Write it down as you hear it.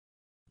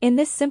In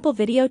this simple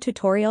video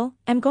tutorial,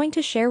 I'm going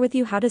to share with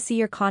you how to see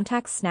your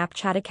contacts'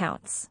 Snapchat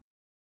accounts.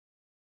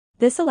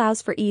 This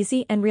allows for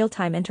easy and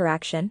real-time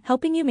interaction,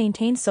 helping you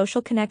maintain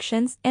social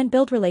connections and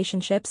build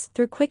relationships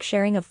through quick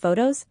sharing of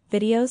photos,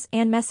 videos,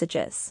 and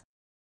messages.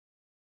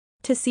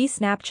 To see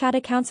Snapchat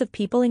accounts of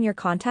people in your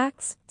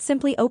contacts,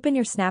 simply open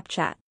your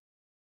Snapchat.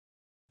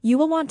 You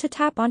will want to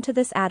tap onto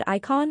this add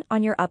icon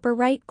on your upper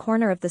right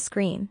corner of the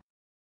screen.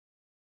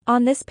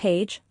 On this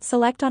page,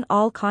 select on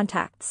all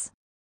contacts.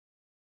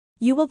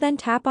 You will then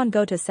tap on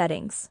Go to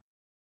Settings.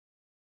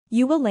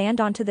 You will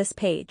land onto this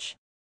page.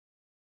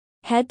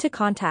 Head to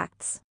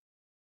Contacts.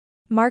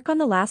 Mark on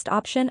the last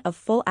option of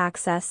Full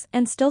Access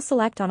and still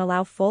select on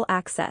Allow Full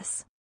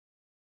Access.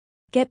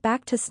 Get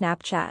back to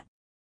Snapchat.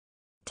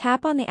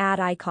 Tap on the add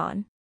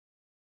icon.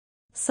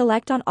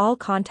 Select on all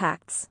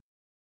contacts.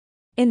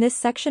 In this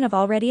section of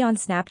Already on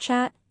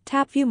Snapchat,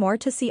 tap View More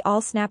to see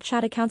all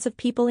Snapchat accounts of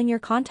people in your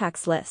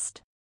contacts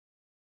list.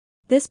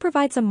 This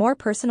provides a more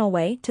personal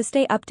way to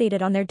stay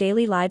updated on their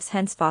daily lives,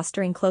 hence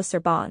fostering closer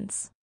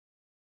bonds.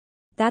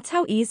 That's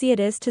how easy it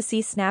is to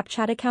see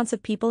Snapchat accounts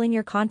of people in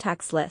your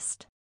contacts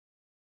list.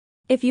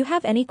 If you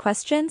have any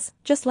questions,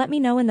 just let me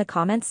know in the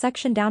comments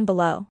section down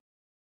below.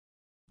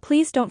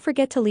 Please don't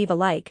forget to leave a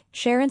like,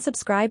 share and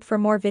subscribe for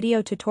more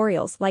video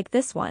tutorials like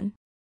this one.